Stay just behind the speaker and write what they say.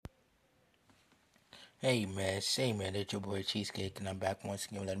Hey man, it's your boy Cheesecake, and I'm back once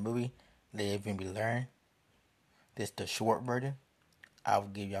again with another movie, Live and Be Learned. This is the short version. I'll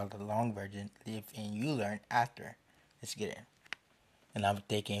give y'all the long version, Live and You Learn after. Let's get it. And I'm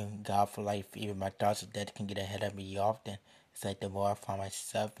thanking God for life, even my thoughts of death can get ahead of me often. It's like the more I find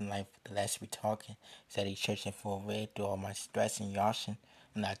myself in life, the less we talking. It's like searching for a way through all my stress and yawning.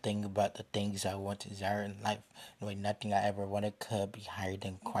 And I think about the things I want to desire in life, knowing nothing I ever wanted could be higher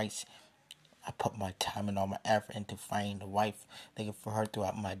than Christ. I put my time and all my effort into finding a wife. Looking for her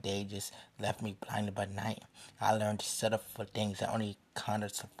throughout my day just left me blinded by night. I learned to settle for things that only kind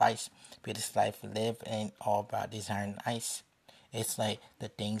of suffice. But this life we live ain't all about desiring nice. It's like the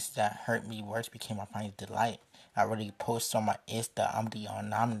things that hurt me worse became my final delight. I really post on my Insta, I'm the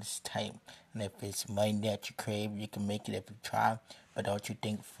anonymous type. And if it's money that you crave, you can make it if you try. But don't you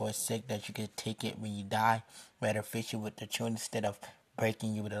think for a sec that you could take it when you die? Rather fish you with the truth instead of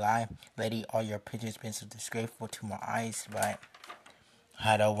breaking you with a lie. Lady, all your pictures been so disgraceful to my eyes, but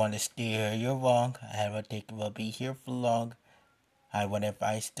I don't want to steer you wrong. I don't think we'll be here for long. I wonder if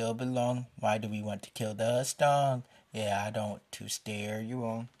I still belong. Why do we want to kill the strong? Yeah, I don't to steer you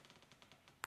wrong.